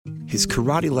His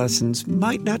karate lessons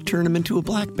might not turn him into a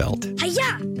black belt.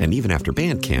 Hi-ya! And even after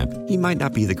band camp, he might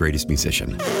not be the greatest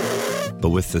musician.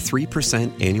 But with the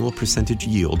 3% annual percentage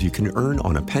yield you can earn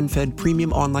on a PenFed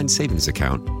premium online savings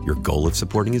account, your goal of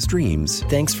supporting his dreams...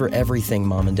 Thanks for everything,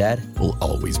 Mom and Dad. ...will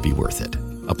always be worth it.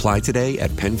 Apply today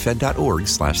at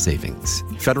PenFed.org/savings.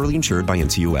 Federally insured by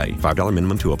NCUA. $5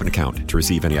 minimum to open account. To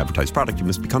receive any advertised product, you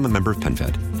must become a member of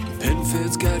PenFed.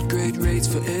 PenFed's got great rates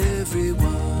for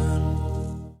everyone.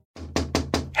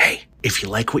 Hey, if you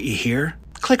like what you hear,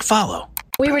 click follow.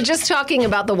 We were just talking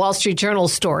about the Wall Street Journal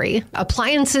story.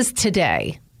 Appliances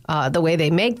today, the way they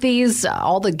make these,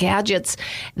 all the gadgets,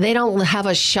 they don't have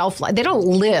a shelf life. They don't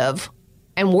live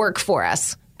and work for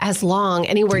us as long,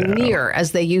 anywhere near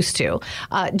as they used to.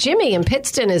 Jimmy in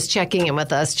Pittston is checking in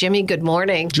with us. Jimmy, good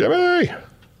morning. Jimmy!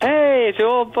 Hey, it's your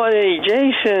old buddy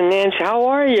Jason. Nancy, how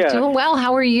are you? Doing well.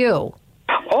 How are you?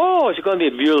 Oh, it's going to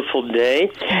be a beautiful day.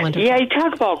 Wonderful. Yeah, you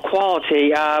talk about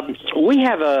quality. We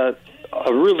have a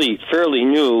really fairly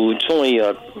new, it's only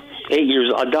 8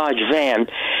 years, a Dodge van,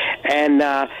 and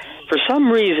for some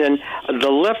reason,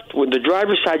 the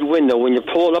driver's side window, when you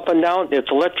pull it up and down, it's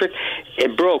electric,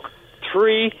 it broke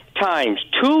 3 times,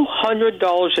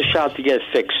 $200 a shot to get it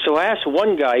fixed. So I asked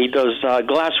one guy, he does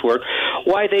glass work,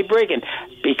 why are they breaking?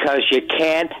 Because you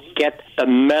can't get the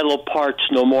metal parts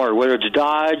no more, whether it's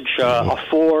Dodge, a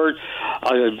Ford,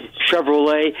 a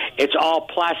Chevrolet, it's all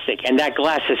plastic, and that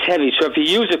glass is heavy. So if you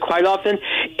use it quite often,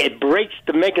 it breaks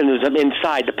the mechanism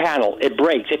inside the panel. It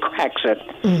breaks, it cracks it.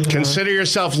 Mm-hmm. Consider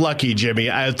yourself lucky, Jimmy.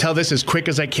 I'll tell this as quick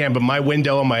as I can, but my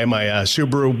window on my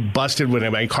Subaru busted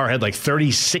when my car had like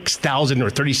 36,000 or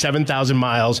 37,000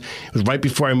 miles. It was right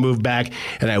before I moved back,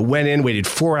 and I went in, waited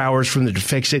 4 hours for them to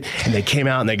fix it, and they came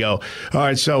out and they go, all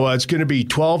right, so it's going to be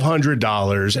 $1,200.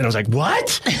 And I was like,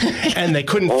 what? And they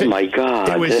couldn't Oh, my God.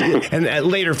 And I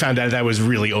later found out that was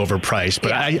really overpriced,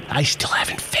 but I still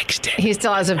haven't fixed it. He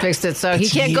still hasn't fixed it, so he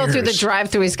can't go through the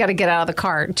drive-thru. He's got to get out of the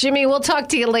car. Jimmy, we'll talk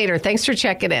to you later. Thanks for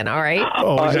checking in, all right?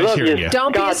 Oh, I nice love hearing you. you.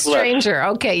 Don't God be a stranger.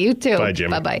 Okay, you too. Bye,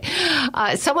 Jimmy.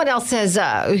 Bye-bye. Someone else says,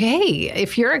 hey,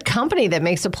 if you're a company that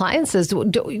makes appliances,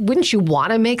 wouldn't you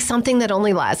want to make something that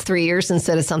only lasts 3 years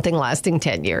instead of something lasting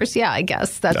 10 years? Yeah, I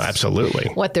guess that's absolutely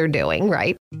what they're doing,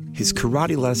 right? His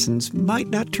karate lessons might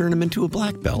not turn him into a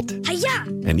black belt. Hi-ya!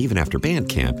 And even after band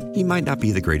camp, he might not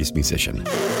be the greatest musician.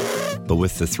 But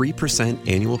with the 3%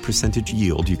 annual percentage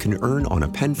yield you can earn on a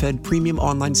PenFed premium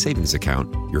online savings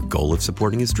account, your goal of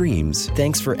supporting his dreams...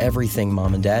 Thanks for everything,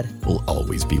 Mom and Dad. ...will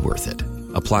always be worth it.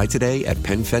 Apply today at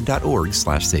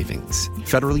PenFed.org/savings.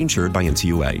 Federally insured by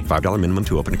NCUA. $5 minimum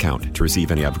to open account. To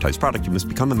receive any advertised product, you must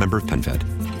become a member of PenFed.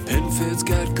 PenFed's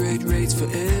got great rates for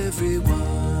everyone.